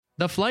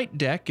The Flight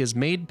Deck is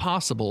made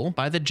possible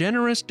by the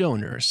generous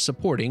donors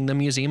supporting the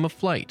Museum of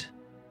Flight.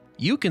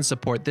 You can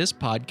support this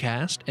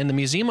podcast and the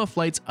Museum of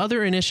Flight's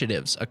other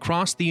initiatives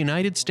across the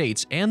United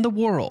States and the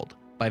world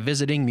by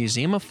visiting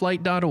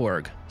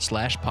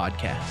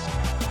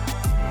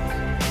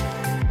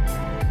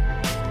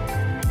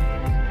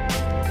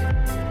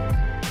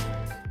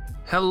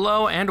museumofflight.org/podcast.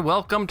 Hello and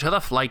welcome to The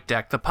Flight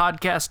Deck, the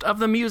podcast of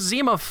the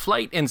Museum of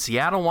Flight in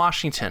Seattle,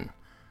 Washington.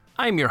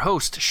 I'm your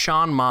host,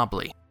 Sean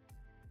Mobley.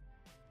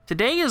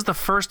 Today is the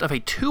first of a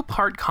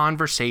two-part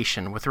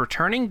conversation with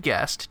returning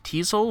guest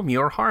Teasel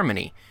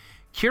Muir-Harmony,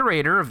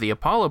 curator of the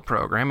Apollo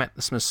program at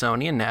the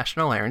Smithsonian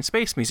National Air and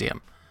Space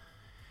Museum.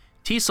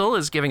 Teasel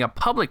is giving a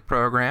public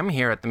program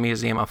here at the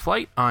Museum of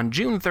Flight on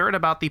June 3rd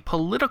about the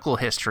political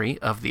history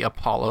of the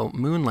Apollo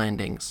moon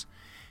landings.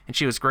 And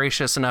she was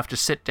gracious enough to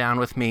sit down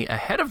with me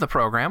ahead of the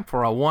program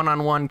for a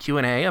one-on-one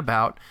Q&A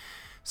about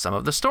some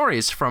of the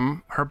stories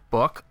from her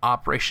book,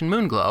 Operation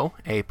Moonglow,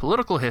 A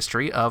Political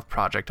History of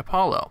Project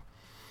Apollo.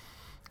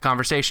 The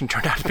conversation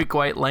turned out to be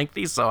quite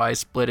lengthy, so I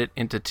split it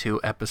into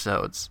two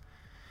episodes.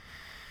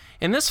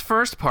 In this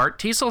first part,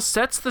 Teasel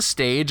sets the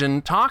stage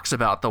and talks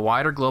about the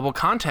wider global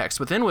context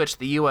within which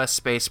the U.S.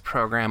 space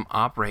program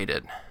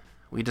operated.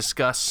 We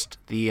discussed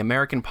the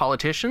American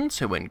politicians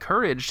who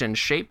encouraged and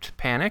shaped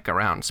panic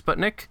around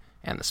Sputnik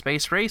and the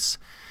space race,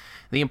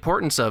 the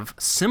importance of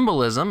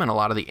symbolism in a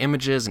lot of the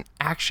images and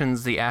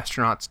actions the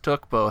astronauts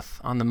took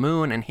both on the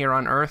moon and here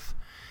on Earth,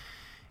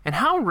 and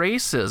how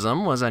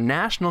racism was a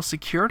national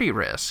security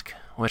risk,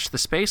 which the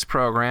space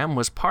program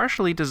was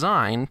partially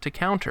designed to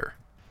counter,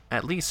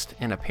 at least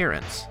in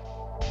appearance.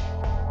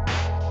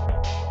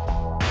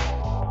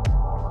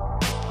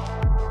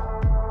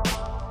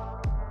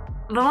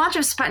 The launch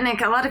of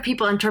Sputnik, a lot of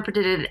people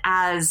interpreted it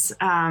as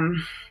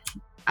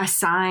a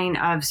sign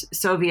of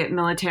Soviet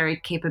military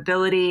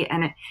capability,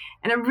 and it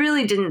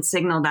really didn't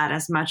signal that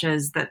as much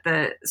as that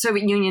the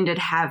Soviet Union did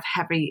have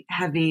heavy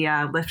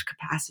lift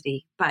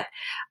capacity, but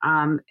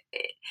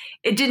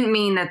it didn't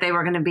mean that they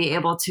were going to be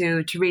able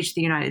to reach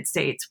the United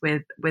States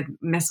with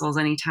missiles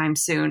anytime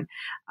soon.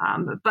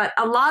 But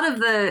a lot of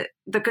the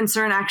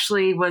concern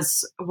actually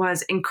was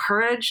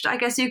encouraged, I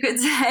guess you could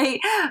say,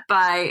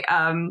 by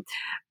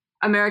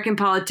American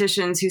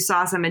politicians who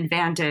saw some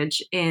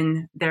advantage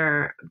in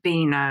there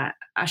being a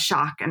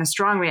shock and a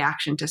strong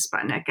reaction to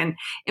Sputnik. And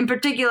in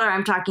particular,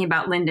 I'm talking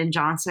about Lyndon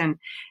Johnson.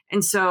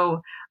 And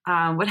so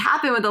what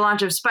happened with the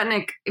launch of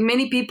Sputnik,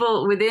 many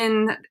people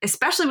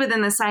especially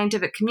within the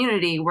scientific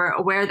community, were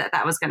aware that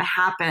that was going to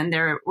happen.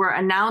 There were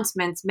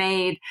announcements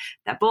made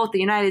that both the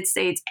United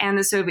States and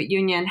the Soviet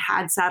Union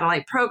had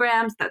satellite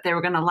programs, that they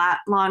were going to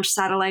launch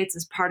satellites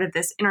as part of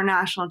this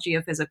International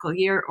Geophysical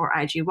Year, or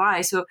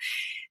IGY. So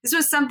this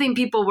was something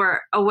people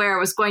were aware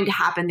was going to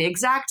happen. The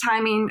exact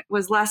timing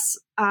was less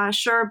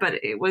sure, but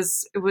there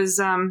was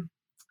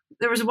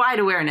wide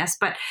awareness.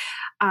 But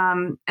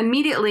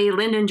immediately,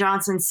 Lyndon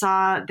Johnson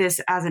saw this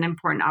as an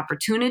important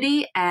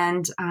opportunity.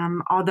 And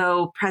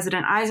although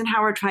President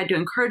Eisenhower tried to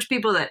encourage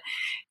people that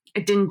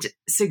it didn't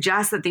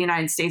suggest that the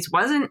United States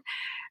wasn't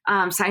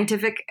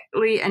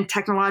scientifically and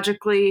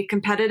technologically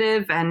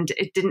competitive, and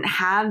it didn't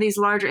have these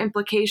larger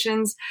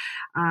implications,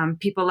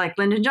 people like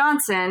Lyndon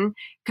Johnson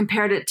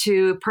compared it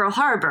to Pearl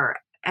Harbor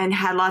and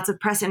had lots of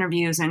press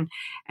interviews and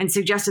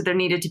suggested there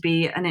needed to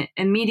be an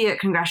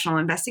immediate congressional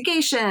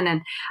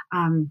investigation,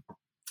 and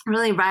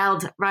really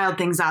riled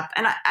things up.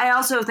 And I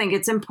also think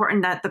it's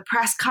important that the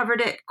press covered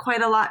it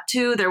quite a lot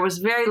too. There was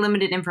very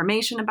limited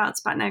information about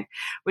Sputnik,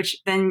 which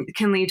then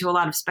can lead to a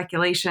lot of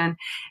speculation.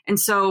 And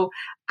so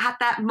at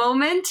that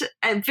moment,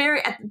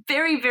 very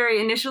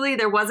initially,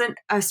 there wasn't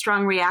a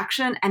strong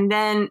reaction, and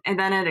then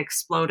it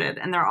exploded.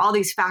 And there are all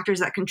these factors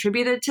that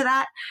contributed to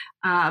that.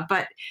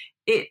 But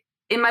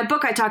in my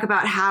book, I talk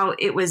about how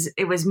it was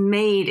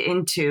made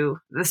into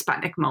the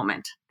Sputnik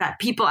moment, that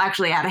people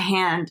actually had a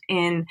hand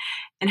in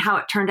how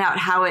it turned out,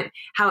 how it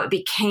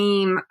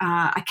became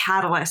a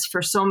catalyst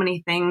for so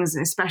many things,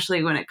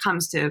 especially when it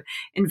comes to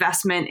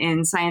investment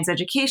in science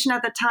education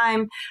at the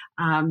time,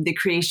 the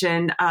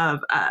creation of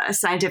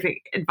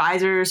scientific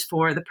advisors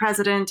for the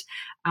president,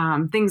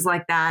 things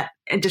like that,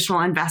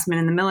 additional investment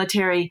in the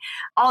military.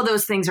 All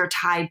those things are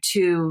tied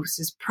to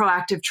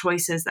proactive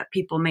choices that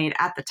people made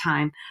at the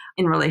time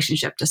in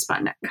relationship to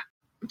Sputnik.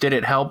 Did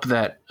it help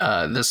that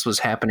this was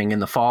happening in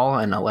the fall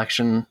and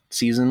election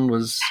season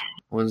was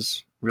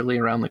really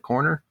around the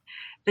corner?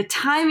 The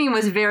timing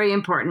was very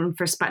important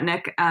for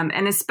Sputnik,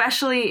 and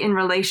especially in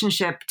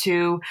relationship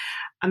to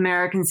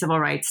American civil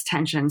rights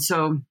tension.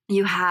 So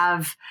you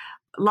have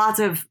lots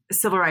of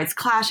civil rights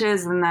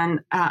clashes, and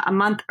then a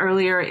month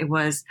earlier, it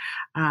was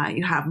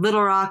you have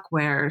Little Rock,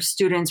 where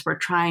students were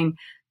trying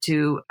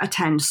to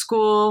attend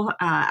school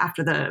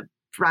after the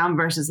Brown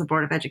versus the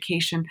Board of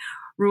Education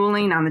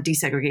ruling on the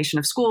desegregation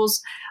of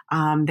schools.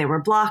 They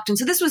were blocked. And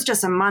so this was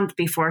just a month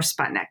before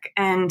Sputnik.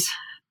 And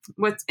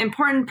what's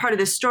important part of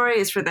this story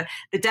is for the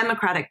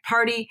Democratic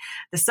Party,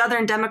 the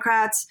Southern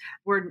Democrats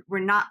were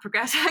not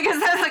progressive. I guess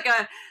that's like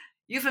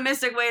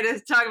euphemistic way to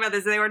talk about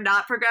this. They were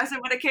not progressive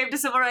when it came to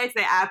civil rights.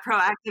 They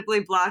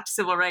proactively blocked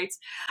civil rights.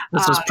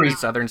 This was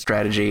pre-Southern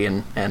strategy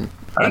and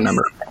a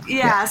number of things.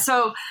 Yeah.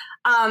 So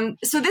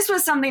this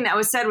was something that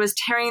was said was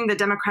tearing the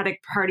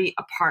Democratic Party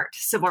apart,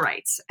 civil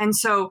rights. And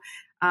so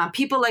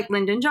people like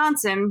Lyndon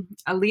Johnson,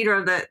 a leader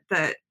of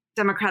the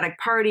Democratic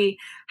Party,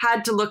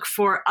 had to look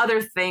for other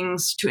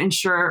things to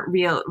ensure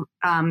the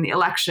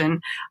election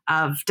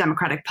of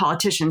Democratic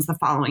politicians the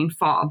following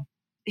fall.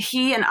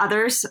 He and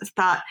others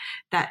thought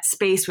that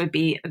space would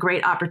be a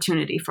great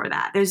opportunity for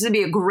that. There's going to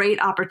be a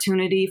great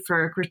opportunity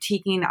for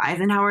critiquing the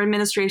Eisenhower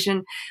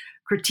administration,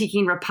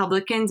 critiquing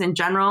Republicans in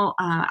general.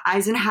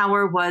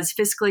 Eisenhower was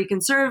fiscally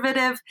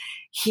conservative.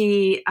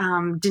 He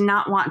did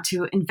not want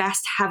to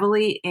invest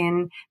heavily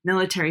in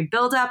military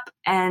buildup,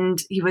 and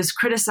he was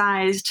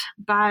criticized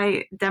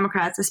by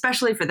Democrats,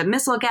 especially for the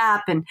missile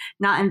gap and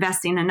not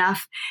investing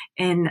enough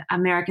in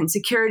American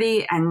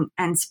security. And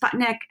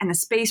Sputnik and the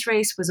space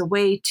race was a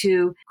way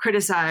to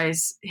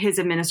criticize his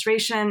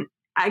administration,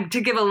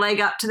 to give a leg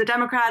up to the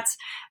Democrats,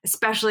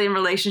 especially in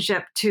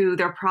relationship to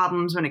their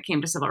problems when it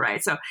came to civil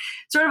rights. So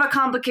sort of a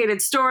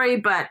complicated story,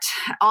 but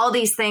all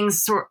these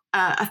things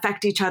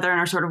affect each other and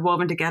are sort of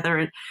woven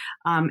together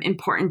and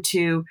important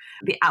to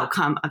the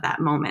outcome of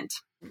that moment.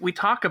 We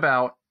talk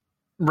about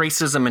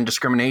racism and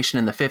discrimination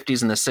in the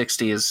 50s and the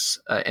 60s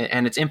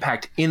and its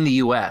impact in the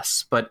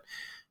U.S., but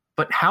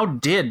how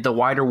did the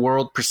wider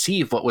world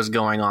perceive what was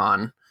going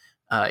on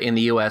in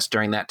the U.S.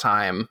 during that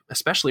time,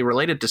 especially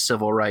related to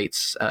civil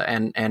rights,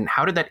 and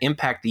how did that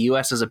impact the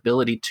U.S.'s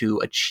ability to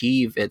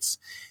achieve its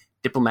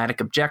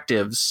diplomatic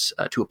objectives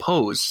to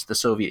oppose the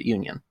Soviet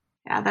Union?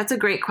 Yeah, that's a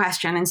great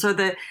question. And so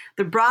the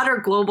broader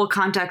global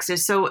context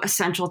is so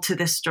essential to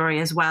this story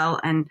as well,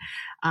 and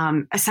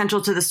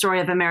essential to the story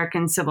of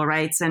American civil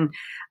rights. And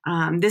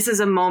this is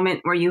a moment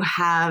where you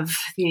have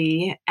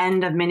the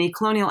end of many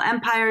colonial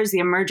empires, the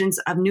emergence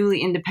of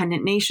newly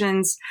independent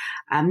nations.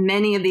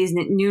 Many of these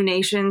new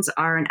nations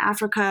are in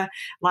Africa.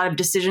 A lot of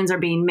decisions are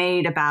being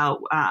made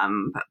about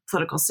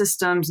political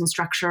systems and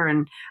structure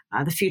and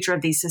the future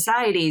of these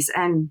societies.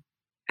 And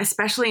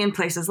especially in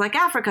places like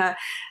Africa,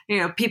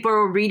 people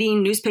are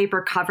reading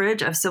newspaper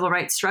coverage of civil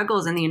rights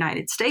struggles in the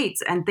United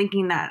States and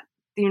thinking that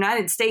the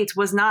United States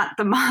was not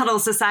the model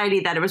society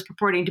that it was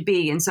purporting to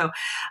be. And so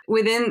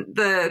within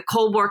the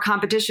Cold War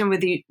competition with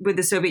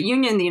the Soviet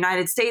Union, the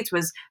United States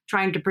was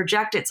trying to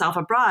project itself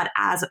abroad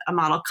as a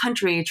model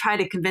country, try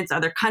to convince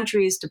other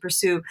countries to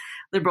pursue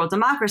liberal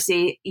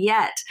democracy.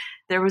 Yet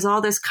there was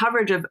all this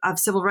coverage of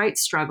civil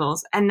rights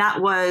struggles, and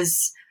that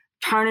was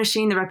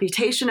tarnishing the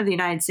reputation of the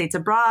United States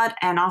abroad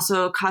and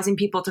also causing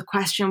people to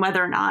question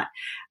whether or not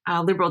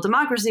liberal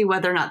democracy,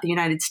 whether or not the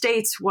United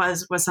States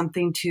was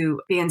something to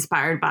be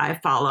inspired by,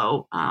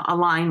 follow,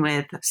 align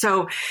with.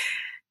 So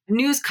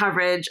news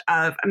coverage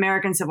of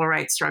American civil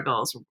rights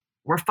struggles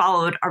were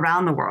followed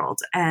around the world.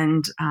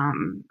 And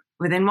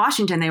within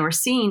Washington, they were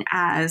seen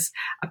as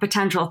a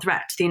potential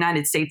threat to the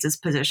United States'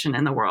 position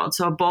in the world.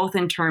 So both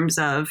in terms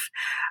of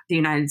the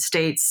United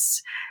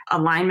States'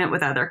 alignment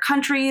with other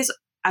countries,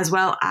 as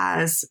well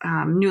as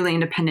newly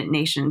independent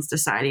nations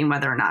deciding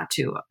whether or not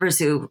to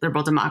pursue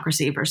liberal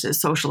democracy versus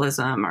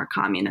socialism or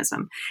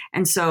communism.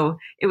 And so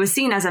it was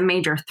seen as a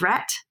major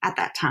threat at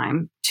that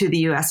time to the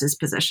U.S.'s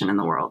position in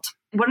the world.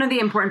 One of the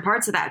important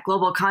parts of that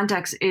global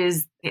context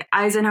is the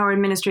Eisenhower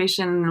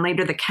administration and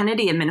later the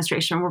Kennedy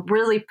administration were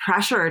really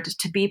pressured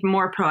to be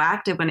more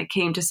proactive when it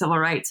came to civil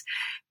rights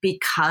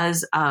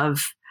because of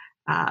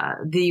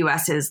the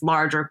U.S.'s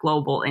larger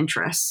global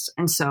interests.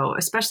 And so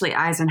especially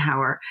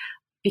Eisenhower,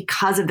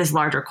 because of this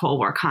larger Cold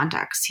War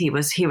context, he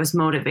was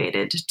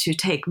motivated to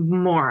take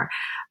more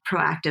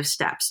proactive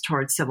steps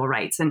towards civil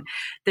rights. And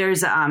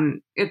there's a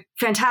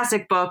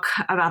fantastic book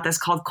about this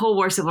called Cold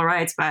War Civil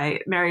Rights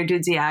by Mary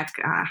Dudziak.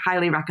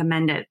 Highly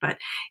recommend it. But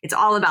it's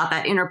all about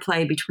that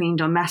interplay between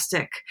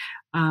domestic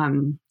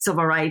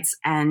civil rights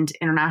and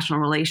international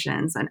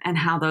relations, and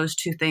how those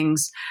two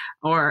things,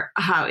 or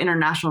how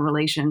international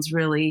relations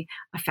really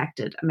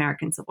affected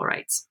American civil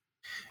rights.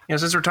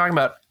 Since we're talking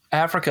about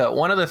Africa,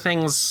 one of the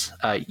things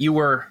you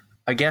were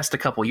a guest a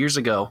couple years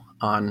ago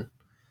on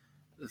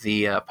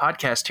the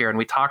podcast here, and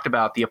we talked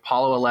about the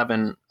Apollo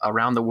 11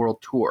 Around the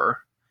World Tour,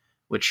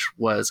 which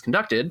was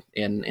conducted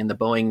in the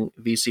Boeing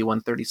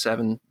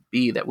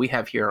VC-137B that we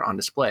have here on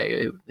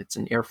display. It's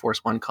in Air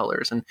Force One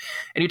colors. And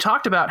you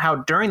talked about how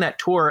during that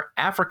tour,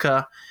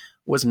 Africa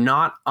was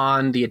not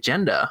on the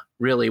agenda,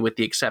 really, with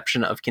the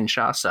exception of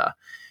Kinshasa.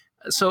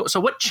 So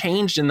what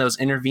changed in those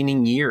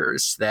intervening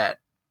years that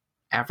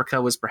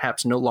Africa was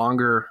perhaps no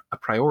longer a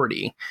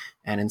priority,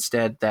 and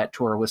instead that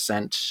tour was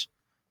sent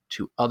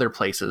to other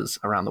places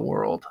around the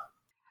world? I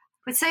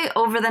would say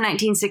over the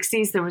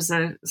 1960s, there was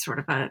a sort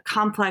of a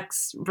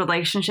complex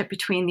relationship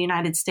between the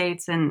United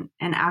States and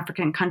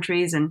African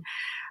countries and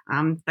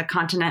the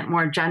continent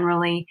more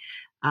generally.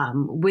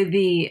 With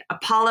the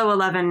Apollo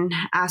 11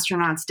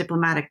 astronauts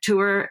diplomatic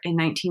tour in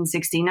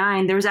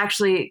 1969, there was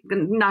actually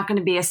not going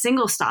to be a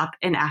single stop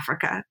in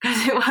Africa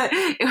because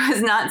it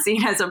was not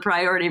seen as a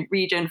priority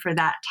region for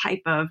that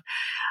type of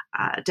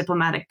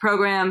diplomatic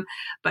program.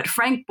 But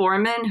Frank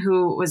Borman,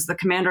 who was the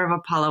commander of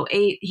Apollo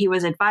 8, he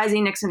was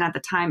advising Nixon at the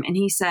time, and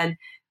he said,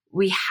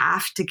 we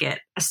have to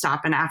get a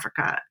stop in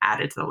Africa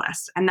added to the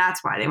list. And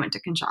that's why they went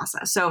to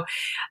Kinshasa. So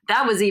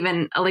that was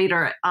even a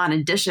later on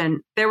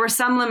addition. There were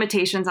some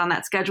limitations on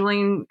that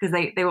scheduling because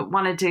they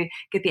wanted to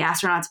get the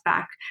astronauts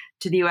back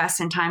to the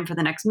US in time for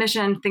the next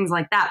mission, things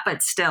like that.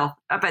 But still,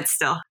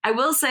 I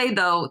will say,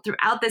 though,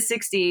 throughout the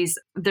 60s,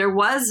 there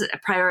was a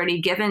priority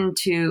given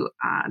to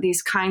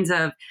these kinds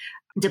of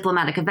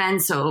diplomatic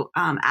events, so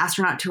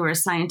astronaut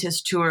tours,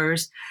 scientist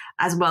tours,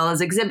 as well as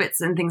exhibits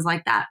and things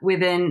like that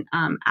within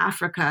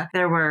Africa.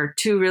 There were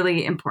two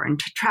really important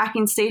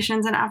tracking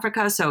stations in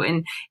Africa. So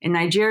in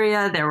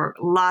Nigeria, there were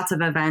lots of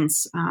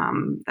events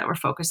that were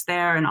focused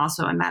there, and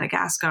also in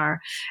Madagascar.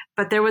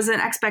 But there was an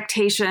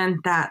expectation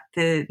that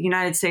the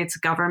United States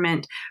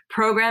government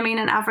programming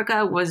in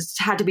Africa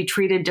had to be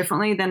treated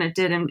differently than it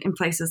did in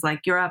places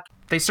like Europe.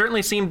 They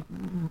certainly seemed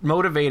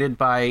motivated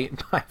by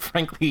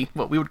frankly,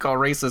 what we would call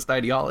racist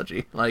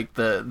ideology, like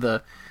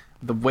the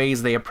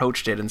ways they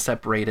approached it and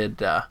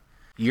separated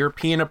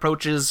European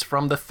approaches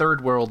from the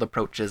third world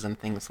approaches and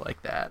things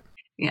like that.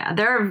 Yeah,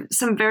 there are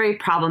some very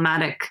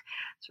problematic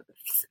sort of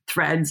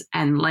threads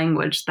and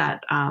language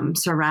that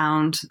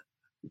surround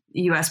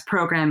U.S.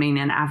 programming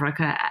in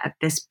Africa at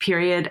this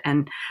period.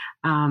 And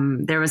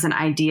there was an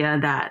idea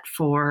that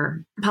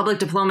for public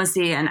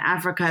diplomacy in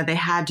Africa, they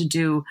had to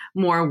do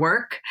more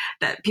work,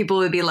 that people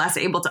would be less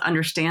able to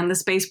understand the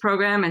space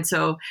program. And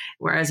so,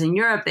 whereas in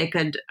Europe, they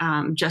could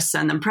just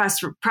send them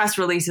press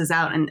releases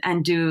out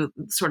and do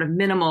sort of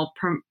minimal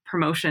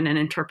promotion and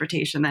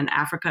interpretation, then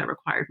Africa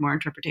required more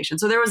interpretation.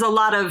 So there was a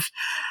lot of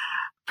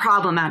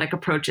problematic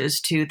approaches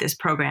to this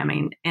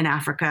programming in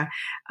Africa.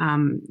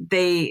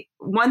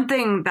 One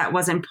thing that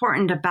was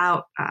important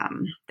about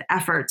the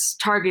efforts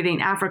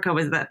targeting Africa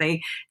was that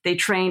they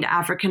trained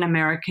African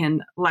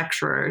American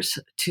lecturers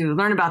to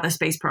learn about the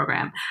space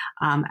program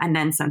and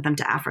then sent them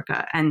to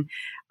Africa. And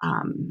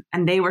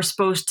they were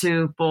supposed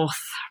to both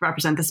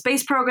represent the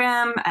space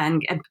program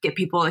and get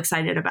people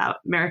excited about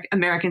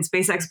American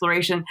space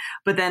exploration,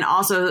 but then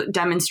also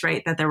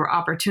demonstrate that there were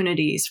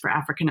opportunities for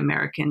African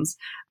Americans.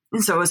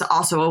 And so it was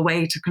also a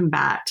way to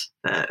combat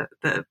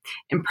the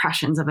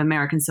impressions of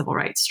American civil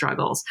rights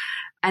struggles.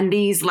 And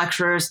these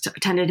lecturers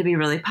tended to be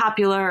really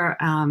popular.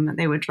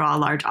 They would draw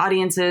large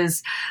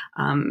audiences,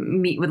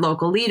 meet with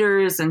local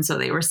leaders. And so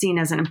they were seen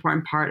as an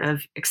important part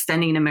of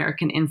extending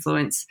American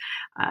influence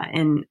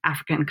in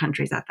African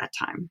countries at that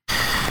time.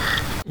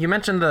 You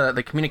mentioned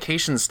the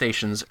communications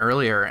stations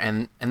earlier,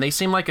 and they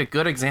seem like a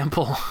good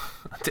example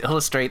to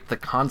illustrate the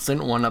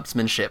constant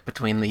one-upsmanship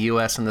between the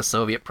U.S. and the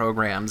Soviet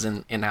programs,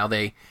 and how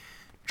they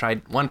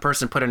tried, one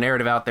person put a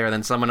narrative out there,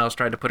 then someone else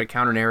tried to put a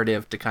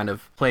counter-narrative to kind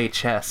of play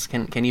chess.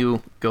 Can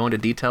you go into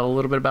detail a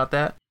little bit about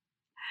that?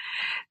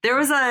 There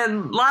was a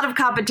lot of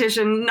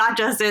competition, not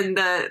just in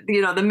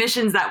the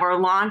missions that were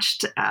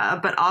launched,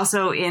 but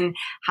also in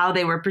how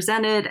they were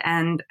presented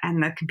and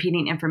the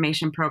competing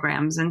information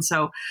programs. And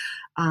so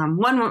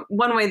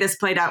one way this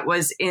played out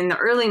was in the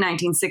early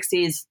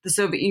 1960s, the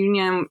Soviet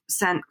Union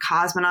sent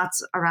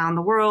cosmonauts around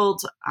the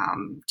world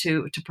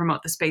to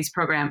promote the space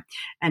program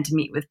and to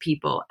meet with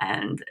people.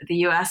 And the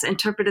U.S.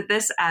 interpreted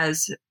this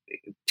as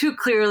too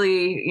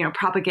clearly,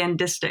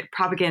 propagandistic.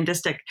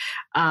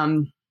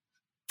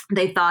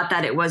 They thought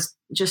that it was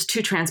just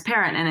too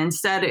transparent, and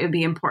instead it would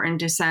be important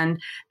to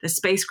send the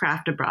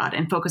spacecraft abroad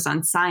and focus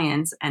on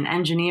science and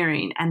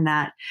engineering, and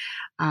that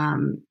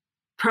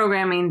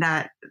programming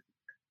that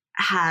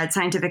had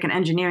scientific and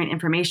engineering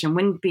information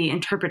wouldn't be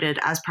interpreted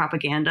as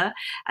propaganda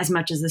as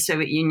much as the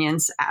Soviet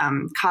Union's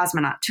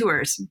cosmonaut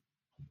tours.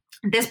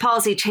 This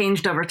policy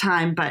changed over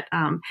time, but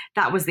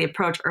that was the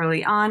approach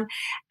early on.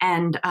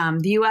 And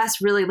the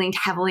U.S. really leaned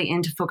heavily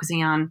into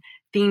focusing on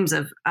themes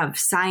of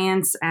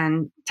science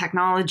and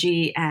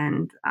technology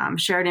and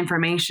shared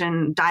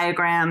information,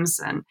 diagrams,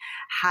 and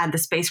had the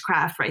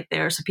spacecraft right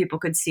there so people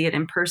could see it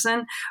in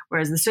person.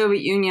 Whereas the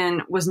Soviet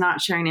Union was not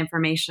sharing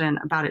information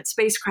about its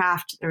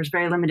spacecraft. There was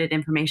very limited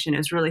information. It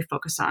was really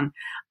focused on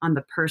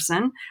the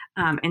person.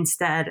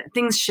 Instead,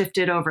 things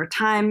shifted over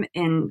time.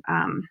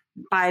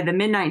 By the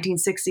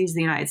mid-1960s,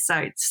 the United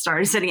States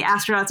started sending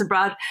astronauts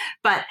abroad,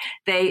 but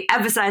they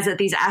emphasized that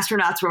these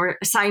astronauts were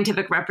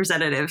scientific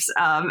representatives.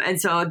 And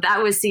so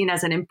that was seen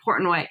as an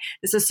important way.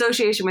 This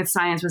association with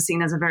science was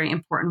seen as a very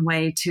important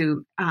way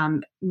to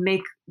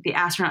make the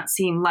astronauts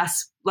seem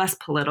less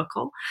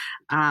political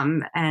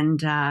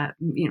and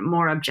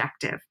more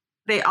objective.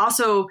 They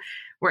also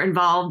were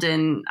involved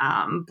in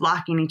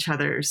blocking each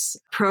other's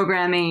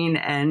programming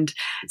and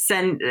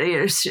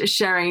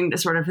sharing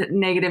sort of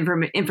negative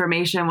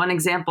information. One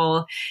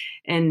example,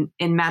 in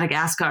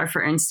Madagascar,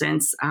 for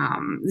instance,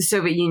 the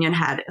Soviet Union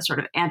had a sort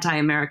of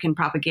anti-American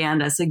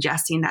propaganda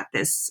suggesting that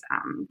this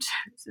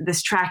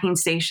tracking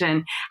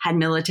station had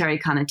military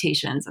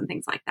connotations and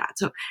things like that.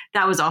 So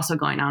that was also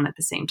going on at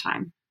the same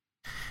time.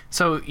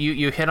 So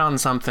you hit on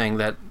something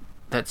that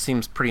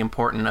seems pretty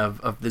important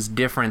of this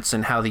difference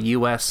in how the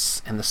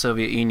U.S. and the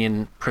Soviet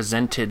Union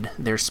presented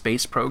their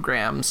space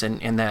programs,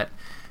 and that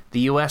the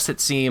U.S., it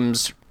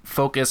seems,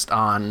 focused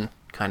on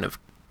kind of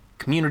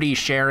community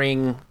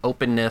sharing,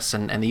 openness,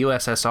 and the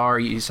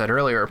USSR, you said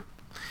earlier,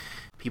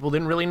 people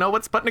didn't really know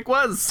what Sputnik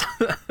was,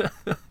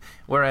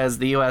 whereas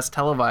the U.S.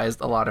 televised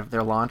a lot of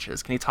their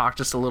launches. Can you talk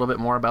just a little bit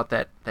more about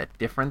that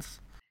difference?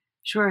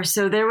 Sure.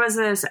 So there was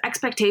this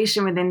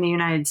expectation within the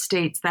United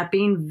States that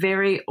being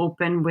very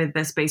open with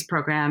the space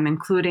program,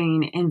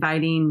 including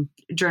inviting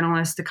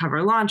journalists to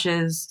cover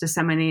launches,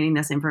 disseminating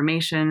this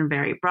information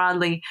very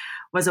broadly,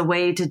 was a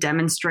way to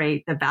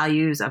demonstrate the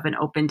values of an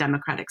open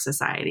democratic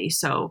society.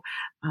 So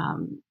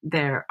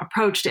their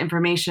approach to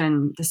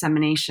information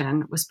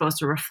dissemination was supposed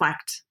to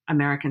reflect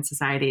American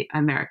society,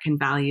 American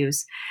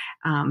values.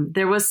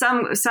 There was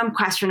some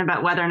question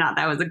about whether or not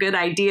that was a good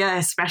idea,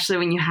 especially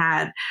when you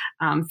had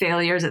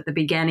failures at the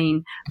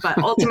beginning. But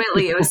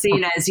ultimately, it was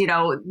seen as,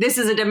 this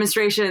is a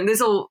demonstration.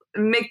 This will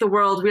make the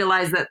world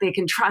realize that they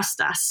can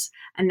trust us.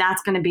 And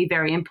that's going to be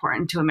very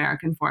important to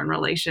American foreign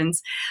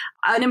relations.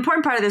 An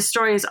important part of this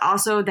story is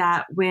also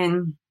that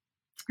when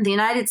the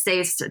United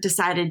States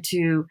decided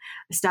to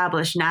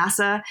establish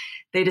NASA,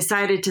 they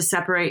decided to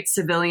separate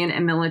civilian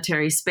and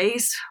military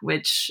space,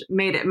 which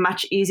made it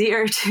much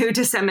easier to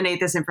disseminate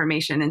this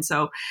information. And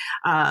so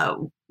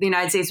the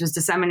United States was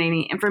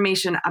disseminating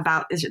information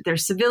about their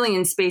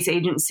civilian space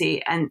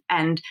agency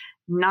and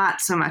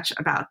not so much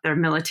about their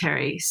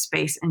military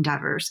space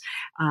endeavors.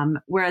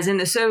 Whereas in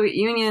the Soviet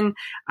Union,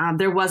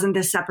 there wasn't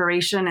this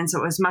separation. And so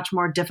it was much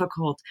more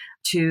difficult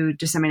to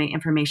disseminate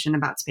information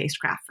about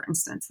spacecraft, for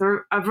instance. There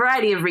are a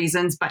variety of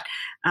reasons, but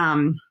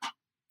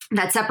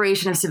that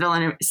separation of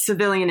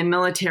civilian and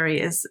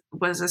military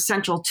was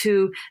essential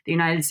to the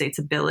United States'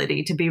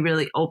 ability to be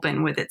really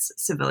open with its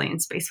civilian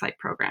spaceflight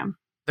program.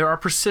 There are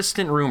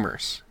persistent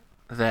rumors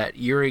that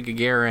Yuri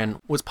Gagarin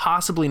was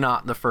possibly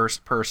not the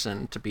first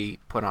person to be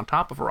put on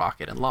top of a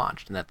rocket and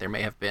launched, and that there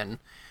may have been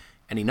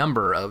any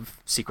number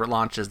of secret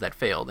launches that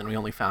failed, and we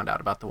only found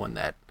out about the one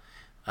that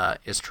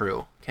is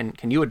true. Can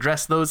you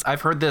address those?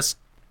 I've heard this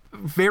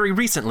very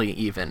recently,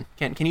 even.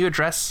 Can you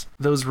address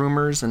those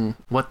rumors and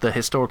what the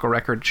historical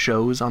record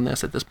shows on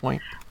this at this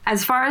point?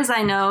 As far as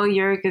I know,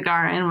 Yuri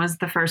Gagarin was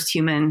the first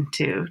human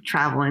to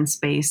travel in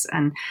space,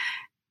 and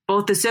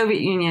both the Soviet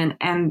Union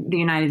and the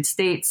United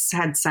States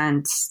had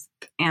sent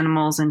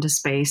animals into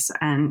space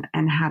and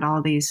had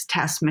all these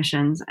test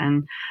missions,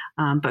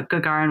 but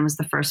Gagarin was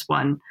the first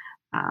one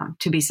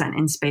to be sent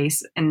in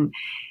space. And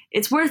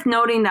it's worth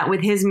noting that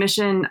with his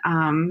mission,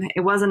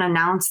 it wasn't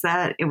announced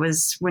that it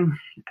was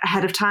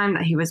ahead of time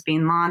that he was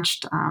being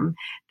launched.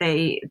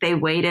 They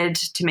waited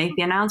to make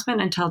the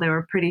announcement until they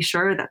were pretty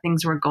sure that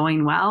things were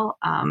going well.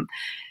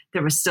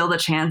 There was still the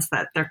chance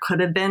that there could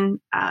have been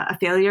a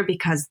failure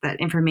because that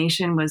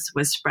information was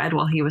spread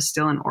while he was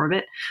still in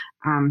orbit.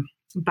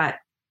 But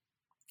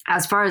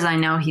as far as I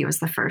know, he was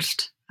the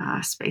first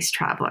space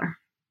traveler.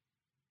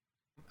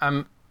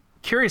 I'm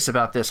curious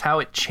about this, how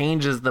it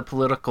changes the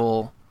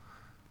political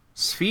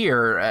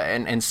sphere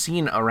and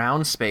scene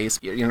around space.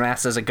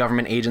 NASA is a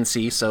government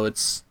agency, so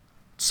it's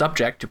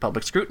subject to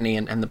public scrutiny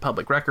and the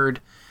public record.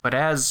 But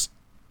as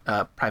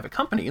private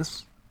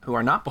companies who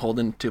are not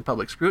beholden to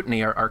public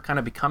scrutiny are kind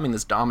of becoming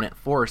this dominant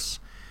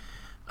force,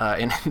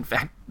 and in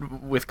fact,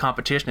 with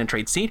competition and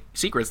trade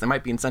secrets, they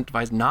might be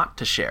incentivized not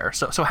to share.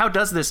 So how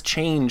does this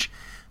change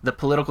the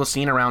political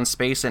scene around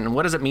space, and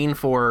what does it mean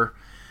for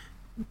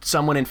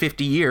someone in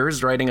 50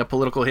 years writing a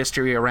political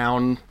history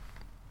around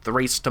the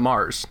race to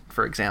Mars,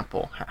 for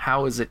example?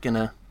 How is it going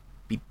to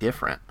be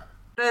different?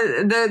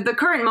 The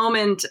current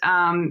moment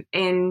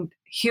in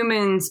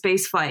human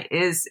spaceflight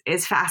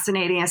is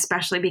fascinating,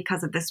 especially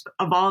because of this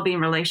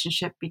evolving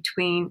relationship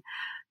between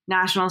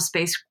national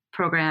space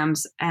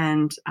programs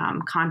and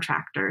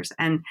contractors.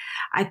 And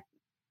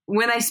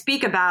when I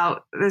speak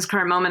about this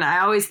current moment, I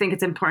always think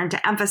it's important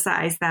to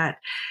emphasize that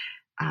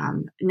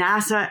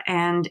NASA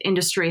and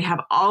industry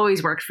have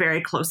always worked very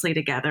closely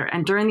together.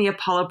 And during the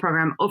Apollo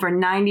program, over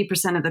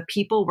 90% of the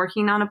people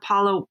working on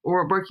Apollo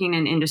were working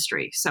in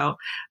industry. So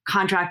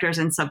contractors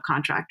and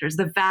subcontractors,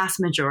 the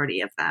vast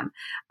majority of them.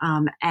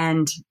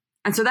 And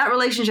so that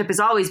relationship has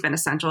always been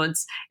essential.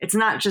 It's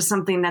not just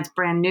something that's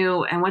brand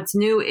new. And what's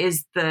new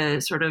is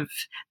the sort of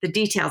the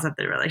details of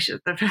the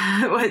relationship,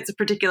 what's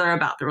particular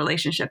about the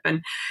relationship.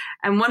 And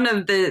one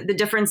of the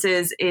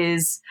differences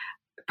is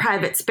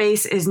private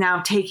space is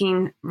now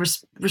taking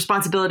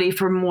responsibility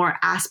for more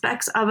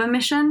aspects of a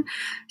mission.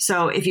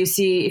 So if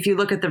you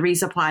look at the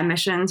resupply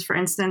missions, for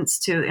instance,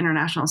 to the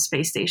International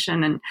Space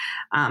Station, and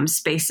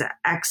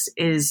SpaceX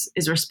is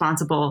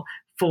responsible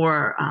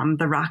for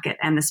the rocket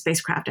and the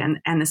spacecraft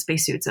and the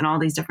spacesuits and all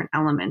these different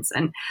elements,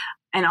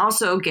 and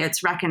also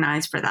gets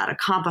recognized for that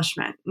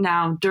accomplishment.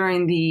 Now,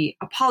 during the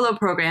Apollo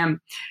program,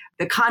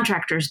 the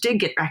contractors did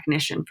get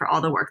recognition for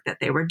all the work that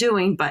they were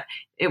doing, but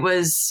it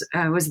was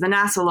the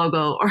NASA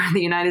logo or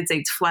the United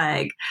States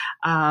flag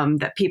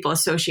that people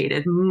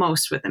associated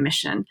most with the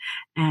mission.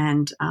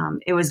 And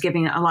it was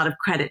giving a lot of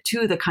credit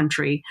to the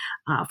country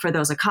for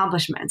those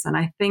accomplishments. And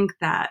I think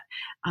that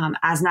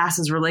as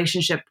NASA's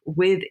relationship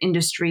with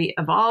industry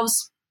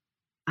evolves,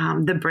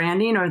 the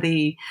branding or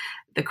the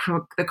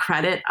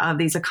credit of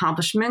these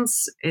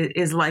accomplishments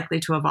is likely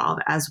to evolve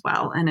as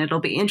well. And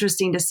it'll be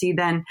interesting to see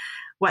then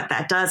what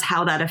that does,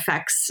 how that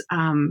affects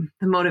the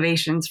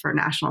motivations for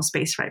national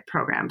spaceflight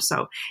programs.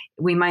 So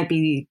we might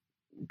be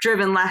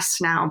driven less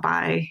now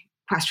by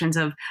questions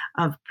of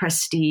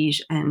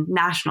prestige and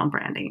national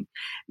branding,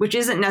 which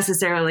isn't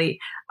necessarily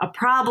a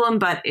problem,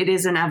 but it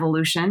is an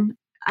evolution.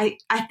 I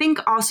think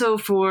also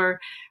for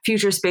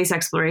future space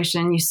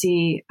exploration, you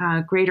see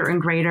greater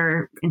and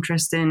greater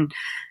interest in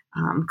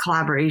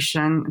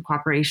collaboration and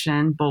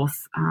cooperation,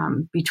 both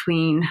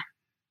between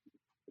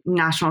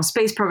national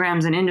space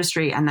programs and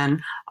industry, and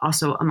then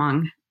also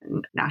among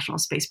national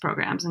space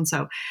programs. And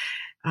so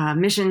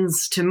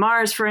missions to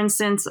Mars, for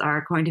instance,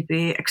 are going to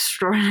be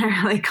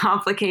extraordinarily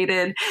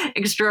complicated,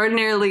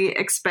 extraordinarily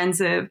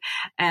expensive,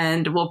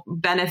 and will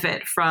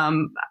benefit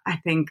from, I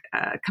think,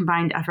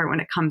 combined effort when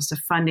it comes to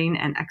funding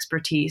and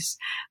expertise,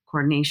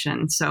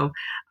 coordination. So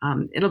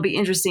it'll be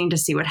interesting to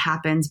see what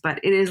happens, but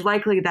it is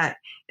likely that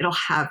it'll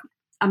have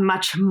a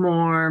much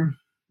more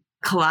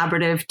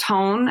collaborative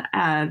tone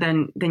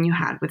than you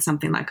had with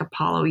something like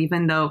Apollo,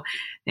 even though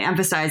they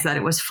emphasized that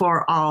it was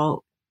for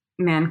all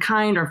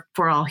mankind or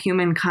for all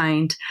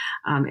humankind.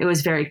 It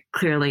was very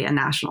clearly a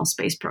national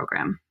space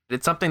program.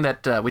 It's something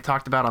that we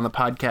talked about on the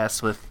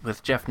podcast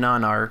with Jeff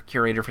Nunn, our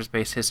curator for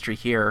space history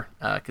here,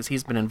 because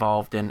he's been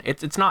involved in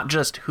it's not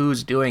just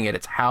who's doing it,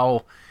 it's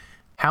how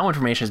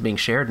information is being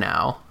shared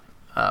now.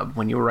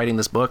 When you were writing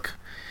this book,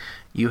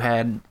 you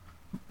had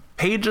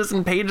pages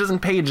and pages and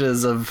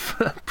pages of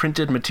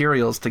printed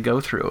materials to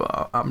go through,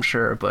 I'm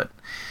sure. But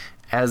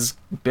as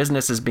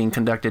business is being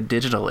conducted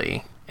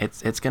digitally,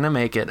 it's going to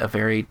make it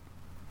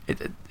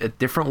a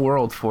different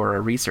world for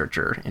a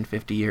researcher in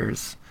 50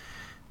 years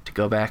to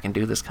go back and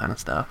do this kind of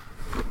stuff.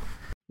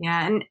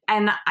 Yeah,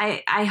 and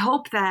I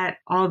hope that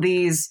all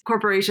these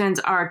corporations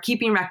are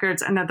keeping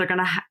records and that they're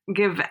going to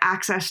give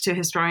access to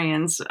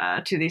historians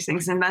to these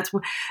things. And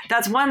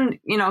that's one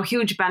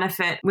huge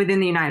benefit within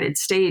the United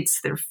States.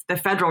 The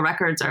federal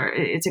records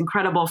it's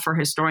incredible for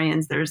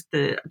historians. There's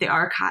the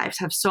archives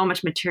have so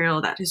much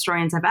material that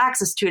historians have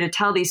access to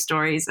tell these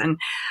stories. And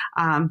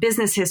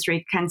business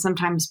history can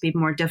sometimes be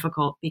more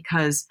difficult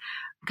because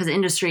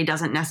industry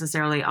doesn't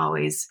necessarily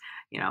always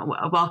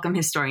welcome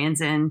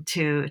historians in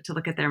to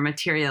look at their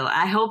material.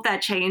 I hope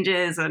that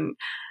changes, and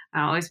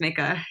I always make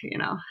a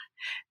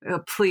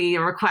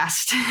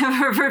request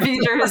for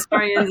future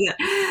historians.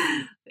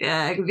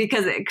 Yeah,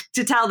 because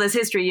to tell this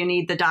history, you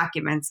need the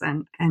documents,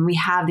 and we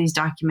have these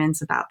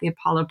documents about the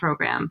Apollo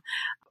program.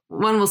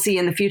 One will see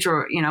in the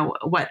future,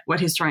 what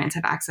historians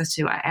have access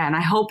to, and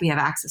I hope we have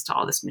access to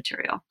all this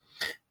material.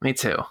 Me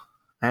too,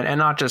 and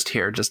not just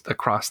here, just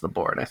across the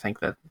board. I think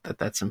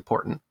that's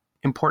important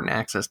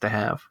access to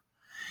have.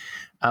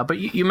 But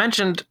you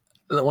mentioned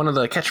that one of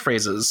the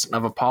catchphrases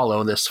of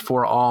Apollo, this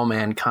 "for all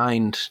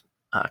mankind"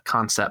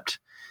 concept,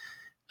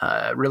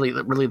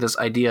 really this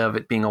idea of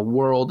it being a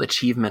world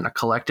achievement, a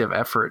collective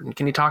effort. And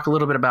can you talk a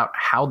little bit about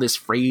how this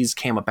phrase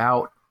came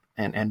about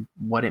and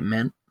what it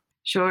meant?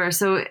 Sure.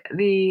 So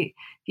the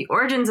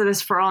origins of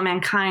this "for all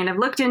mankind," I've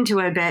looked into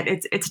it a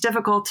bit. It's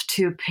difficult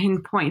to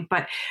pinpoint,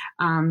 but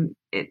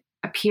it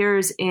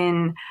appears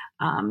in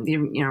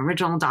the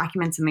original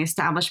documents in the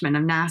establishment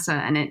of NASA,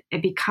 and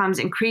it becomes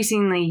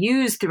increasingly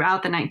used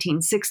throughout the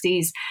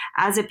 1960s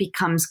as it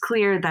becomes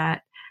clear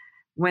that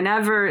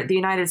whenever the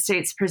United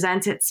States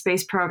presents its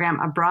space program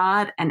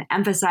abroad and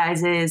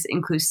emphasizes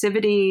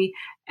inclusivity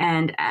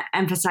and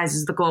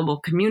emphasizes the global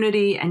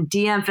community and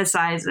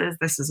de-emphasizes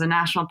this is a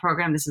national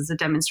program, this is a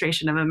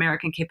demonstration of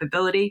American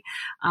capability,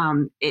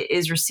 it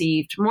is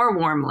received more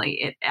warmly.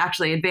 It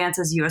actually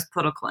advances U.S.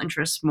 political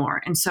interests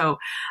more. And so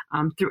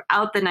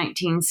throughout the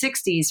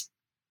 1960s,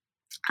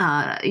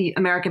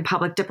 American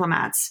public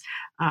diplomats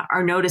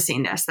are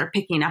noticing this. They're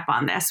picking up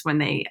on this when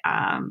they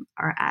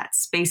are at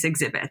space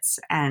exhibits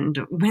and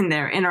when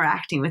they're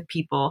interacting with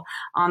people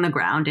on the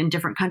ground in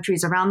different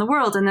countries around the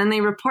world. And then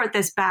they report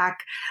this back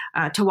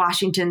to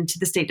Washington, to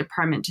the State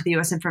Department, to the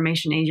U.S.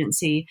 Information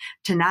Agency,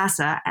 to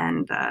NASA.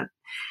 And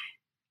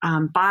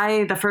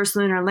by the first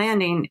lunar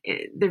landing,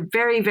 they're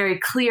very, very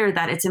clear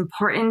that it's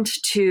important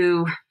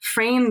to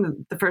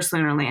frame the first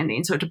lunar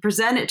landing, so to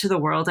present it to the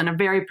world in a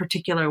very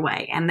particular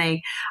way. And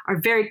they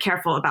are very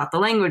careful about the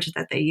language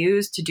that they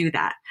use to do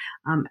that.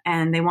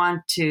 And they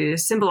want to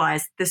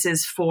symbolize this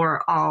is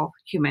for all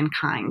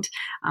humankind.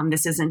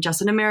 This isn't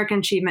just an American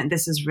achievement.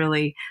 This is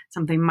really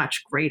something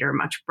much greater,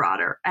 much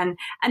broader. And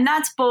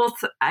that's both,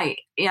 I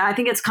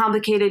think it's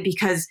complicated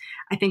because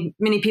I think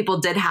many people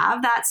did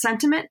have that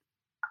sentiment,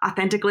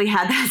 authentically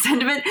had that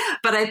sentiment,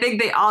 but I think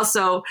they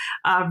also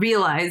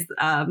realized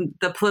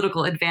the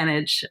political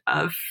advantage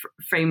of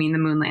framing the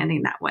moon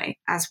landing that way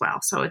as well.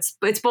 So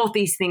it's both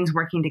these things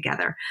working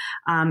together,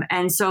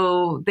 and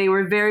so they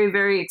were very,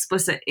 very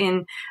explicit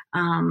in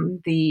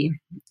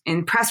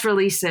press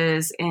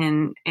releases,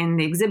 in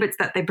the exhibits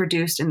that they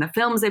produced, in the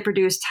films they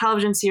produced,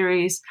 television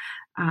series,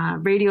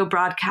 radio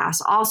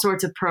broadcasts, all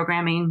sorts of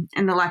programming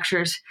in the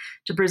lectures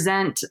to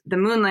present the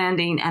moon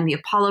landing and the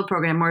Apollo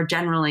program more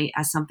generally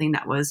as something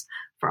that was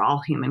for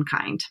all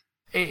humankind.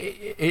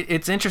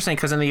 It's interesting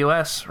because in the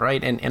U.S.,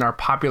 right, in our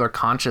popular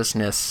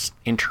consciousness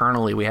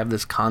internally, we have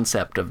this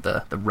concept of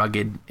the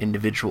rugged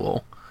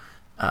individual,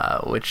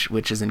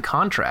 which is in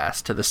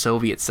contrast to the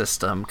Soviet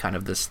system, kind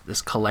of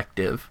this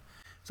collective.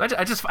 So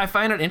I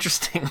find it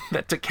interesting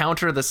that to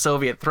counter the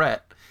Soviet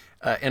threat,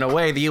 in a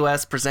way, the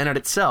U.S. presented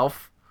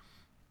itself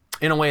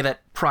in a way that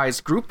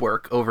prized group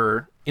work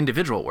over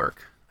individual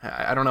work.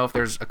 I don't know if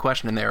there's a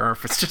question in there or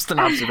if it's just an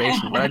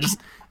observation, but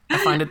I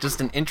find it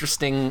just an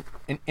interesting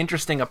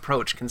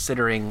approach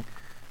considering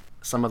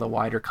some of the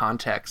wider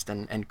context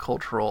and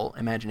cultural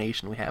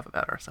imagination we have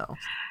about ourselves.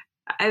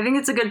 I think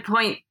it's a good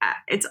point.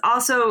 It's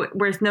also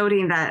worth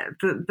noting that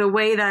the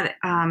way that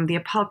the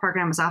Apollo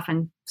program was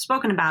often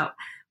spoken about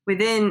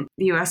within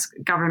the U.S.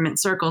 government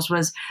circles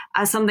was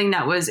as something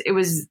that was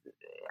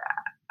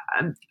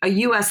a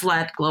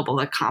U.S.-led global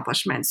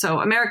accomplishment. So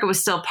America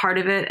was still part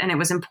of it, and it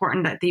was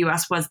important that the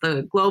U.S. was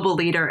the global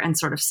leader and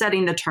sort of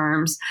setting the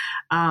terms.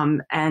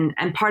 And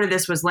part of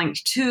this was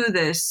linked to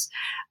this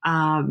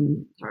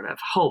sort of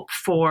hope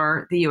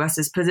for the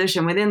U.S.'s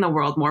position within the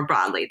world more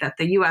broadly, that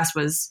the U.S.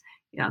 was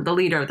the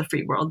leader of the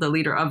free world, the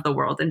leader of the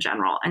world in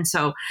general. And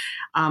so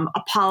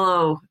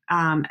Apollo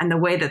and the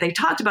way that they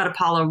talked about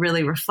Apollo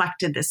really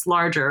reflected this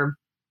larger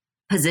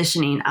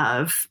positioning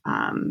of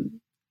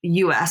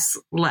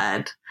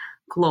U.S.-led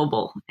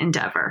global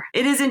endeavor.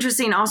 It is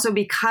interesting also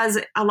because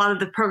a lot of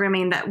the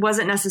programming that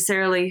wasn't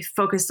necessarily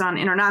focused on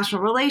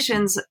international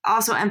relations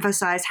also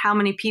emphasized how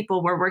many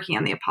people were working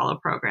on the Apollo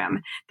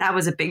program. That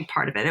was a big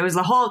part of it. It was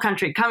the whole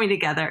country coming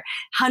together.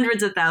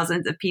 Hundreds of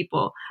thousands of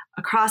people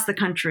across the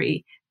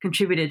country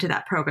contributed to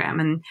that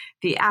program. And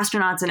the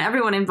astronauts and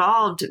everyone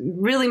involved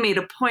really made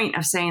a point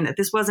of saying that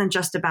this wasn't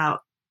just about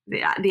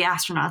the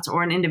astronauts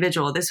or an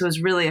individual. This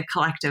was really a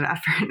collective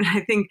effort. And I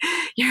think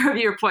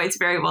your point's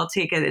very well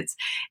taken. It's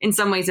in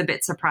some ways a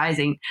bit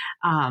surprising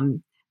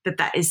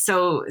that is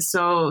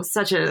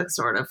such a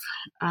sort of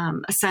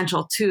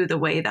essential to the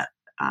way that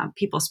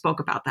people spoke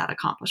about that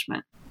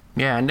accomplishment.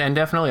 Yeah, and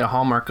definitely a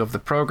hallmark of the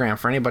program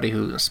for anybody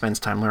who spends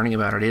time learning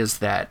about it is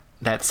that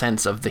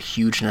sense of the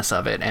hugeness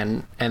of it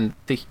and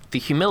the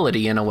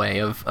humility in a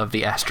way of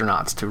the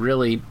astronauts to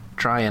really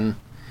try and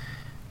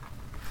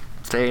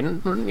say,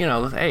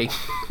 hey,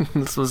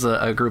 this was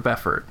a group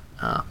effort.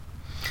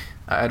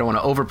 I don't want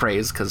to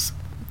overpraise because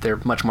they're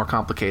much more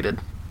complicated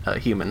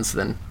humans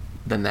than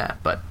that,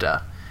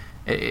 but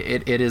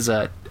it is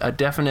a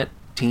definite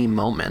team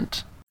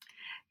moment.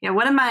 Yeah,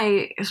 one of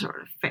my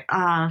sort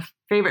of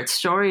favorite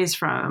stories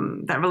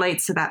that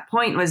relates to that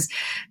point was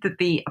that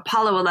the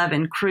Apollo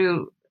 11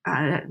 crew,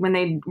 when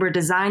they were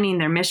designing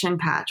their mission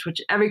patch,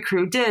 which every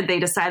crew did, they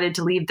decided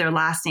to leave their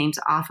last names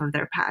off of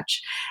their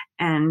patch.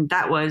 And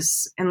that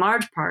was in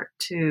large part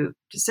to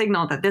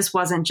signal that this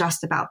wasn't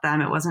just about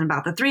them. It wasn't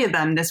about the three of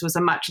them. This was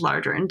a much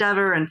larger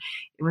endeavor, and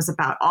it was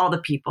about all the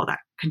people that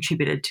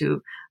contributed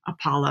to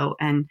Apollo.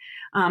 And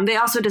they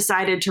also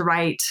decided to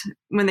write,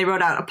 when they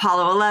wrote out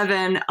Apollo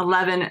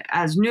 11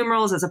 as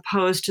numerals as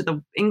opposed to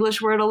the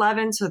English word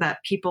 11, so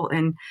that people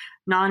in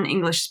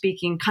non-English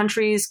speaking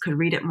countries could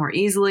read it more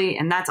easily.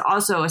 And that's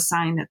also a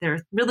sign that they're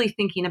really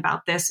thinking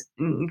about this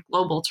in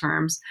global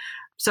terms.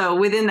 So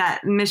within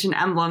that mission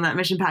emblem, that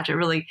mission patch,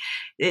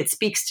 it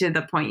speaks to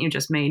the point you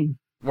just made.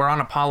 We're on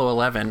Apollo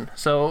 11.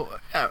 So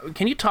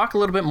can you talk a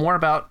little bit more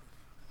about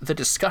the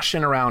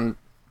discussion around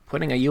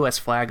putting a U.S.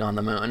 flag on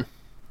the moon?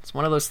 It's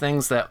one of those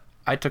things that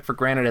I took for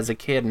granted as a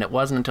kid, and it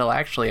wasn't until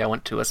actually I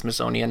went to a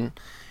Smithsonian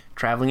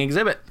traveling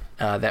exhibit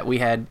that we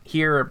had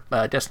here,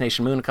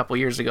 Destination Moon, a couple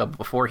years ago.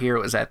 Before here,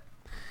 it was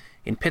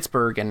in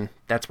Pittsburgh, and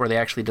that's where they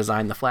actually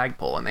designed the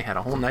flagpole, and they had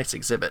a whole nice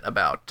exhibit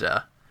about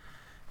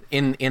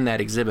in that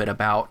exhibit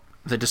about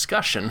the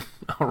discussion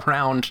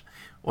around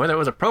whether it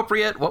was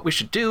appropriate, what we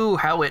should do,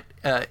 how it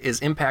is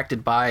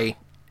impacted by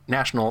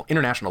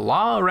international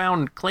law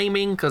around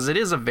claiming, because it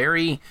is a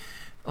very,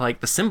 like,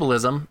 the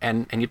symbolism,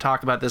 and you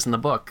talk about this in the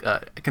book,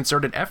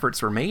 concerted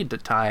efforts were made to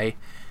tie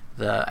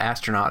the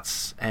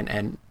astronauts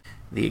and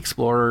the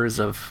explorers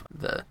of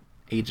the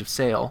Age of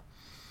Sail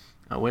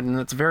When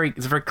it's a very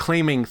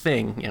claiming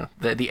thing, you know,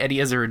 the Eddie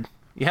Izzard,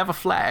 you have a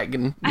flag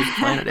and you've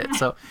planted it.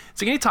 So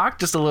can you talk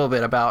just a little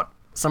bit about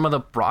some of the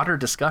broader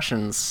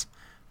discussions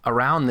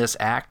around this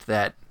act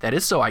that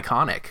is so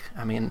iconic?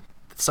 I mean,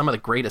 some of the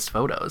greatest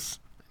photos,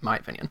 in my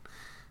opinion,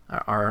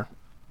 are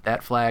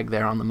that flag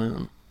there on the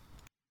moon.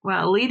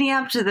 Well, leading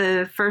up to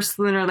the first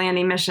lunar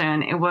landing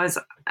mission, it was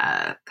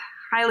a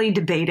highly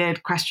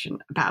debated question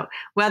about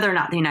whether or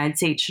not the United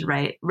States should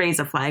raise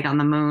a flag on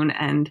the moon.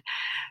 And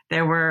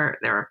there were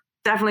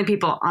definitely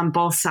people on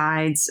both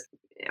sides.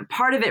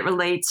 Part of it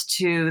relates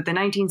to the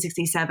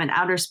 1967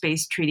 Outer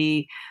Space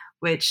Treaty,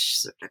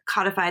 which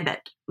codified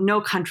that no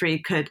country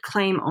could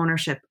claim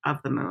ownership of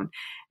the moon.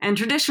 And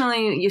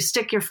traditionally, you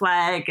stick your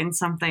flag in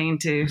something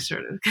to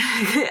sort of,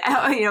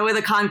 with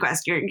a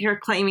conquest, you're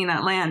claiming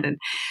that land. And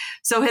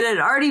so it had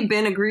already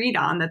been agreed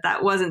on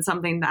that wasn't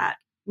something that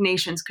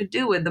nations could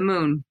do with the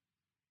moon.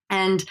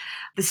 And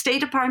the State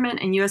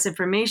Department and U.S.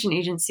 Information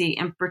Agency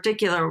in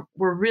particular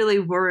were really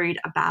worried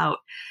about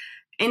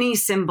any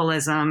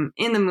symbolism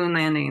in the moon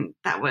landing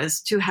that was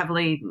too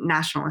heavily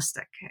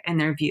nationalistic in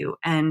their view.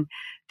 And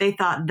they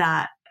thought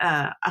that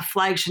a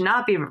flag should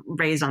not be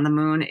raised on the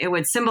moon. It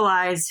would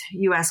symbolize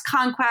U.S.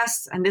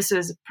 conquests. And this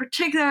was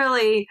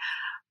particularly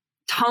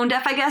tone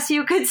deaf, I guess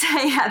you could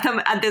say,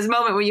 at this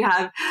moment when you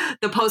have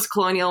the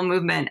post-colonial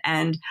movement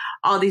and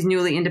all these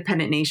newly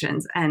independent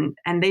nations. And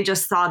they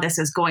just saw this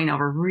as going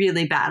over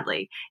really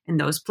badly in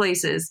those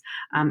places.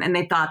 And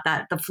they thought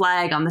that the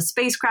flag on the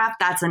spacecraft,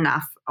 that's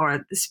enough.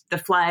 Or the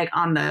flag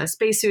on the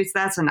spacesuits,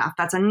 that's enough.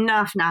 That's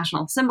enough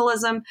national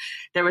symbolism.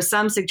 There was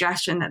some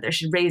suggestion that there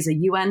should raise a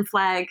UN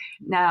flag.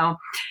 Now,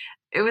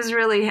 it was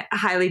really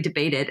highly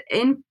debated.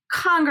 In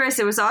Congress,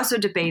 it was also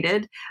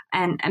debated,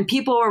 and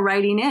people were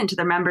writing in to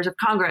their members of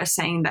Congress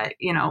saying that,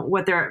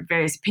 what their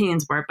various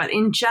opinions were. But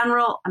in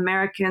general,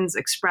 Americans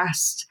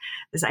expressed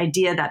this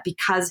idea that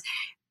because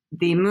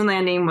the moon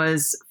landing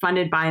was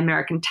funded by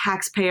American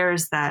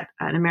taxpayers, that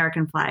an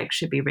American flag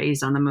should be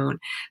raised on the moon.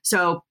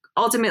 So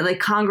ultimately,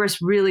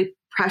 Congress really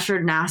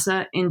pressured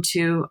NASA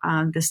into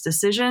this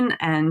decision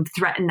and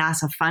threatened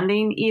NASA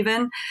funding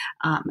even.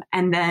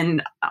 And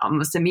then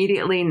almost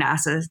immediately,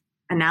 NASA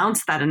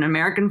announced that an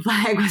American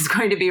flag was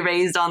going to be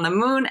raised on the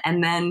moon.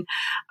 And then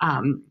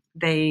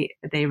they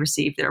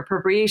received their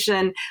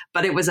appropriation,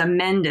 but it was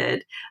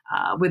amended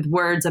with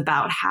words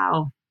about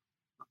how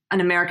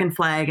an American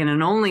flag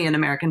and only an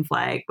American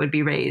flag would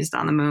be raised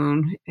on the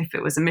moon if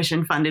it was a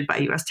mission funded by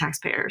U.S.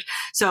 taxpayers.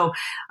 So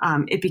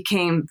it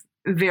became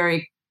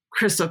very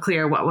crystal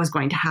clear what was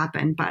going to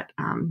happen. But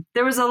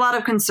there was a lot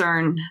of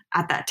concern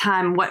at that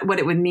time, what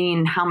it would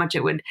mean, how much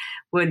it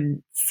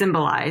would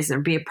symbolize or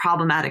be a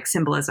problematic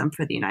symbolism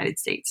for the United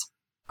States.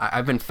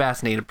 I've been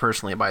fascinated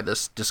personally by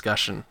this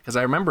discussion because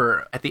I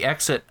remember at the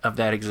exit of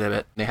that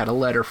exhibit, they had a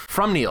letter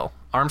from Neil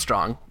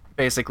Armstrong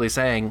basically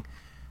saying,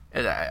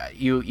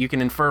 you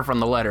can infer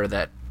from the letter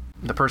that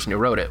the person who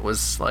wrote it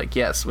was like,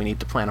 yes, we need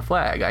to plant a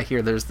flag. I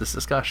hear there's this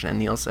discussion. And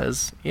Neil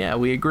says, yeah,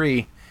 we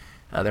agree.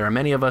 There are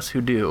many of us who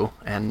do,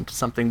 and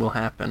something will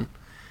happen.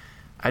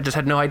 I just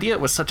had no idea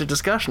it was such a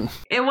discussion.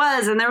 It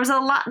was, and there was a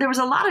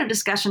lot of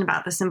discussion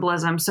about the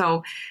symbolism.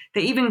 So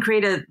they even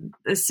created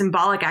the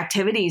Symbolic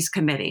Activities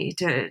Committee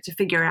to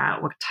figure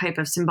out what type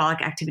of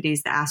symbolic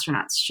activities the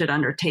astronauts should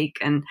undertake.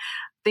 And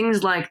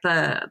things like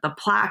the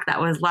plaque that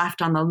was left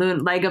on the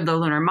leg of the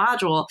lunar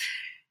module,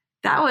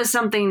 that was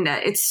something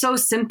that it's so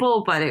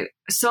simple, but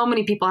so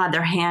many people had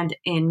their hand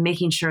in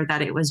making sure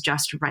that it was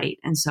just right.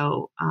 And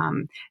so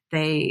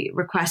they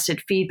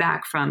requested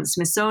feedback from the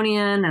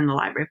Smithsonian and the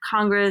Library of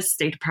Congress,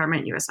 State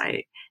Department,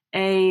 USIA,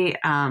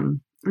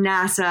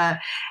 NASA,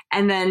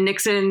 and then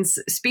Nixon's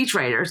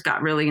speechwriters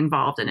got really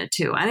involved in it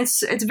too. And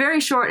it's very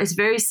short, it's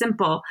very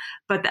simple,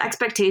 but the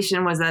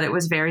expectation was that it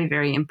was very,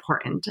 very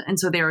important. And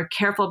so they were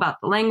careful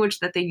about the language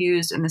that they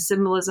used and the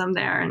symbolism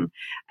there.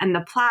 And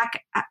the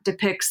plaque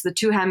depicts the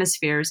two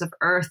hemispheres of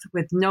Earth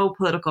with no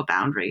political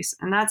boundaries.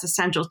 And that's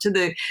essential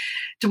to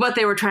what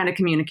they were trying to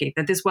communicate,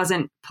 that this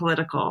wasn't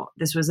political.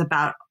 This was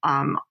about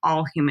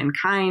all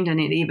humankind. And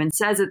it even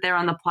says it there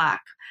on the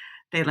plaque.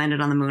 They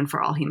landed on the moon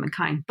for all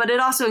humankind. But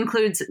it also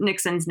includes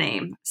Nixon's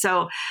name.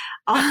 So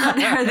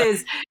there it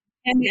is,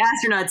 and the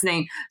astronaut's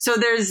name. So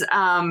there's,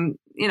 an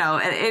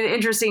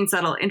interesting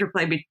subtle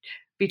interplay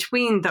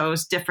between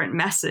those different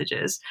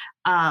messages.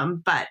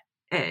 But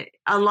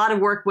a lot of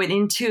work went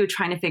into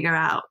trying to figure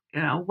out,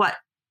 what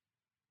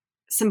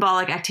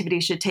symbolic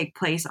activity should take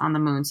place on the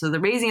moon. So the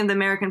raising of the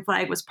American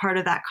flag was part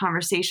of that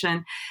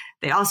conversation.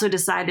 They also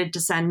decided to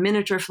send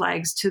miniature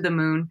flags to the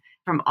moon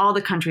from all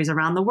the countries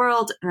around the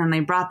world. And then they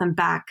brought them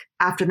back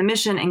after the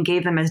mission and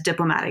gave them as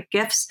diplomatic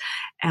gifts,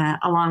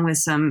 along with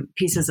some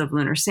pieces of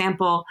lunar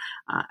sample.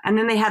 And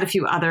then they had a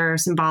few other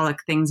symbolic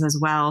things as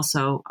well.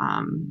 So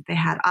they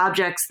had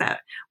objects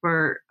that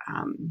were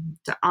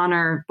to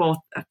honor both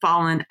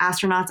fallen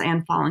astronauts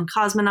and fallen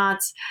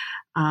cosmonauts.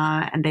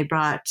 And they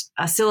brought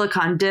a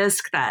silicon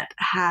disc that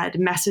had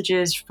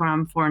messages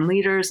from foreign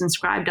leaders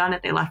inscribed on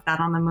it. They left that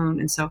on the moon.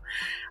 And so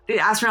the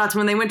astronauts,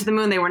 when they went to the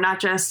moon, they were not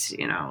just,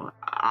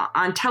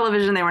 on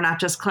television, they were not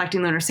just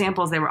collecting lunar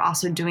samples. They were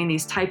also doing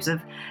these types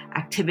of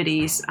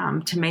activities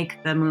to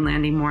make the moon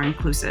landing more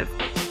inclusive.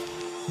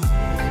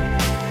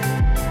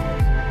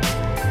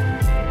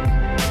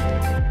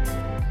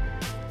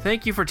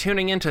 Thank you for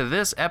tuning into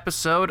this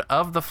episode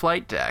of The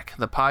Flight Deck,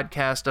 the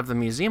podcast of the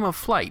Museum of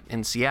Flight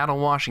in Seattle,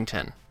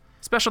 Washington.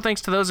 Special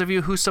thanks to those of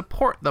you who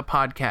support the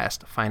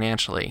podcast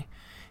financially.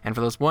 And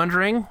for those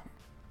wondering,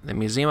 the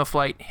Museum of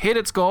Flight hit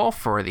its goal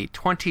for the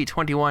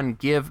 2021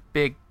 Give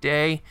Big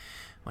Day,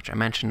 which I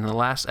mentioned in the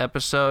last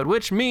episode,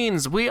 which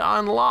means we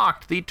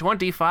unlocked the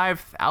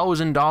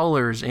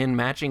 $25,000 in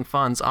matching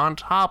funds on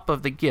top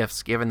of the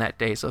gifts given that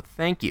day. So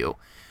thank you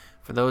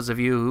for those of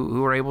you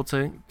who were able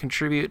to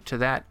contribute to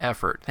that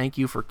effort. Thank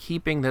you for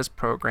keeping this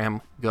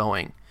program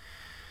going.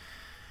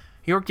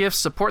 Your gifts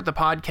support the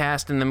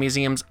podcast and the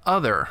museum's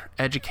other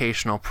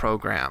educational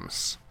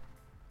programs.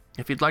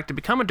 If you'd like to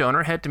become a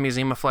donor, head to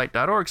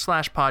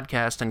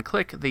museumofflight.org/podcast and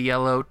click the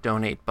yellow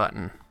donate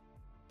button.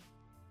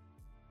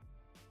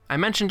 I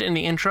mentioned in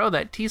the intro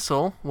that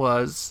Teasel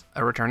was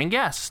a returning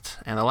guest,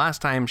 and the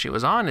last time she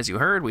was on, as you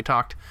heard, we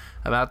talked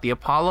about the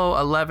Apollo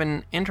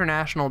 11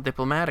 International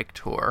Diplomatic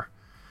Tour.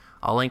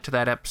 I'll link to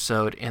that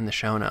episode in the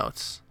show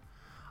notes.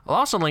 I'll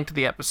also link to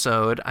the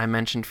episode I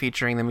mentioned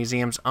featuring the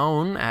museum's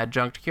own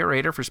adjunct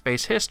curator for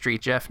space history,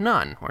 Jeff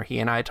Nunn, where he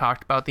and I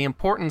talked about the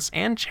importance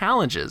and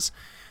challenges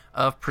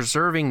of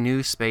preserving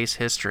new space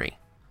history.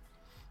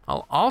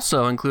 I'll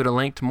also include a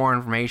link to more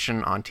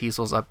information on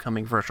Teasel's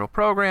upcoming virtual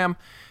program,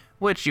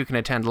 which you can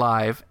attend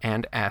live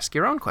and ask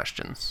your own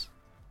questions.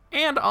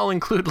 And I'll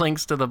include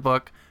links to the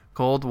book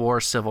Cold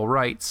War Civil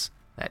Rights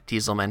that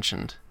Teasel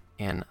mentioned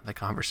in the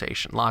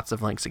conversation. Lots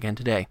of links again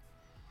today.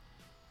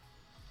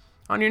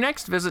 On your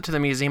next visit to the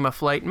Museum of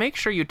Flight, make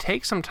sure you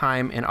take some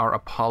time in our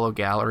Apollo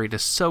Gallery to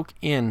soak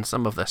in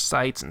some of the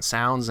sights and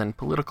sounds and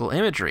political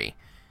imagery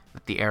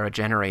that the era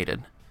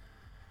generated.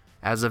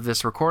 As of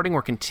this recording,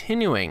 we're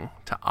continuing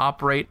to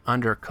operate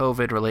under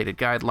COVID-related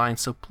guidelines,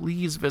 so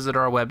please visit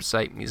our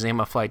website,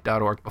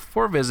 museumofflight.org,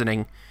 before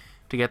visiting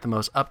to get the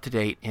most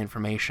up-to-date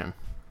information.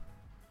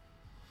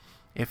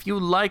 If you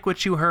like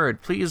what you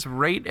heard, please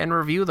rate and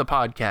review the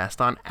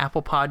podcast on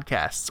Apple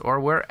Podcasts or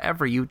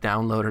wherever you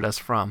downloaded us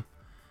from.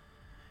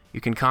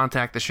 You can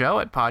contact the show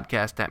at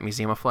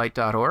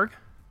podcast@museumofflight.org.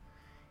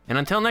 And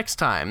until next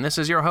time, this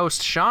is your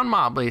host, Sean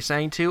Mobley,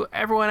 saying to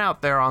everyone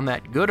out there on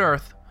that good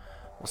earth,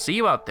 we'll see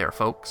you out there,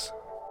 folks.